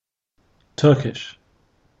Turkish.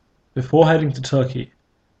 Before heading to Turkey,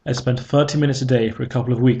 I spent 30 minutes a day for a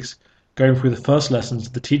couple of weeks going through the first lessons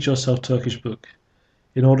of the Teach Yourself Turkish book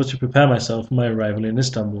in order to prepare myself for my arrival in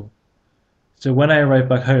Istanbul. So when I arrived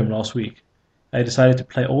back home last week, I decided to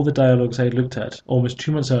play all the dialogues I had looked at almost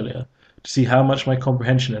 2 months earlier to see how much my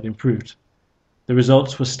comprehension had improved. The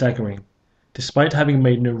results were staggering. Despite having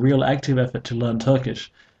made no real active effort to learn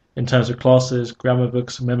Turkish, in terms of classes, grammar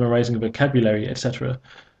books, memorizing vocabulary, etc.,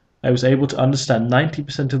 I was able to understand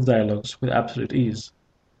 90% of the dialogues with absolute ease.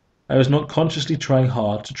 I was not consciously trying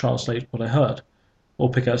hard to translate what I heard,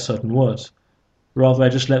 or pick out certain words. Rather, I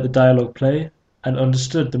just let the dialogue play and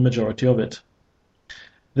understood the majority of it.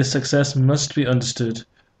 This success must be understood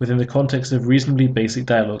within the context of reasonably basic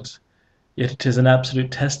dialogues, yet it is an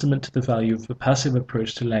absolute testament to the value of a passive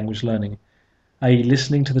approach to language learning, i.e.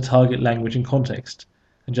 listening to the target language in context,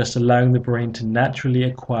 and just allowing the brain to naturally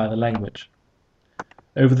acquire the language.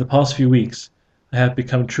 Over the past few weeks, I have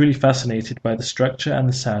become truly fascinated by the structure and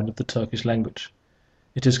the sound of the Turkish language.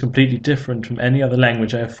 It is completely different from any other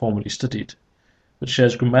language I have formerly studied, but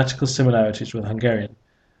shares grammatical similarities with Hungarian,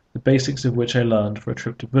 the basics of which I learned for a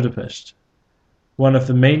trip to Budapest. One of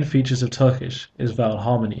the main features of Turkish is vowel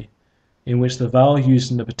harmony, in which the vowel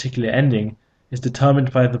used in a particular ending is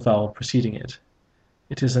determined by the vowel preceding it.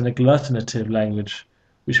 It is an agglutinative language,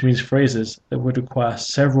 which means phrases that would require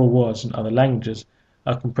several words in other languages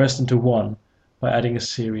are compressed into one by adding a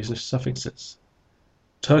series of suffixes.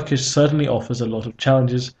 Turkish certainly offers a lot of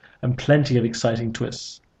challenges and plenty of exciting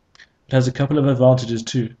twists. It has a couple of advantages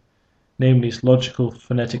too, namely its logical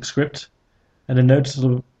phonetic script and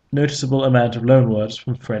a noticeable amount of loanwords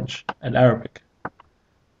from French and Arabic.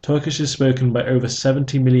 Turkish is spoken by over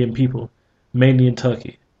 70 million people, mainly in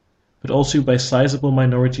Turkey, but also by sizable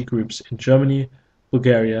minority groups in Germany,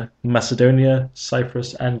 Bulgaria, Macedonia,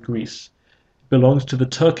 Cyprus, and Greece. It belongs to the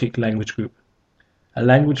Turkic language group, a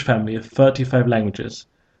language family of 35 languages,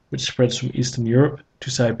 which spreads from Eastern Europe to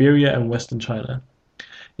Siberia and Western China.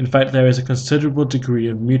 In fact, there is a considerable degree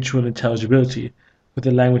of mutual intelligibility with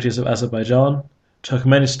the languages of Azerbaijan,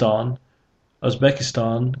 Turkmenistan,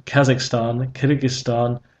 Uzbekistan, Kazakhstan,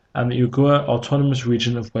 Kyrgyzstan, and the Uyghur Autonomous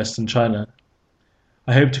Region of Western China.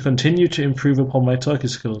 I hope to continue to improve upon my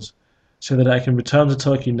Turkish skills so that I can return to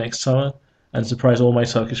Turkey next summer and surprise all my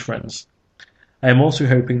Turkish friends. I am also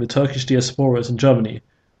hoping the Turkish diasporas in Germany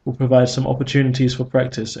will provide some opportunities for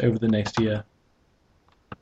practice over the next year.